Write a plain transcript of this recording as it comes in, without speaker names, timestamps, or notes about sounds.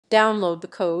Download the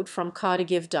code from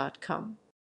codegive.com.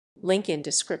 Link in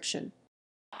description.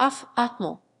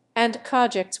 Atmel and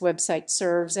Project's website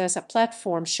serves as a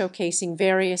platform showcasing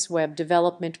various web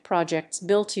development projects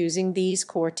built using these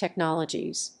core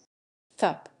technologies.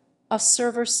 THUP, a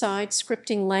server-side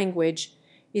scripting language,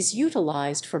 is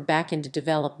utilized for backend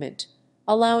development,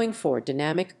 allowing for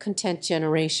dynamic content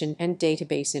generation and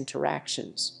database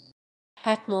interactions.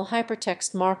 Atmel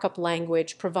Hypertext Markup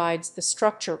Language provides the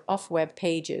structure of web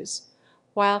pages,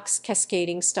 whilst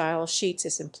Cascading Style Sheets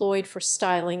is employed for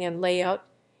styling and layout,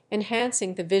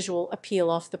 enhancing the visual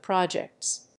appeal of the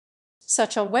projects.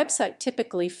 Such a website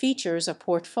typically features a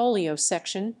portfolio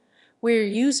section where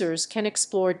users can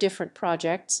explore different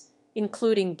projects,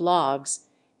 including blogs,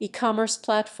 e-commerce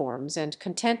platforms, and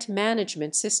content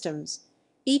management systems,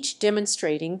 each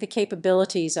demonstrating the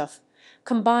capabilities of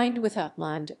combined with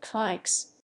Outland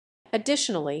Clikes.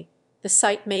 Additionally, the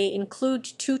site may include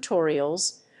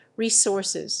tutorials,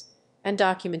 resources, and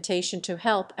documentation to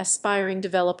help aspiring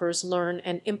developers learn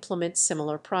and implement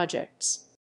similar projects.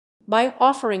 By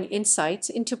offering insights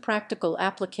into practical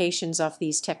applications of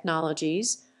these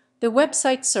technologies, the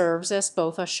website serves as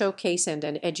both a showcase and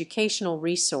an educational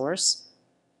resource,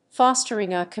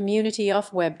 fostering a community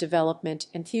of web development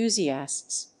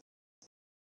enthusiasts.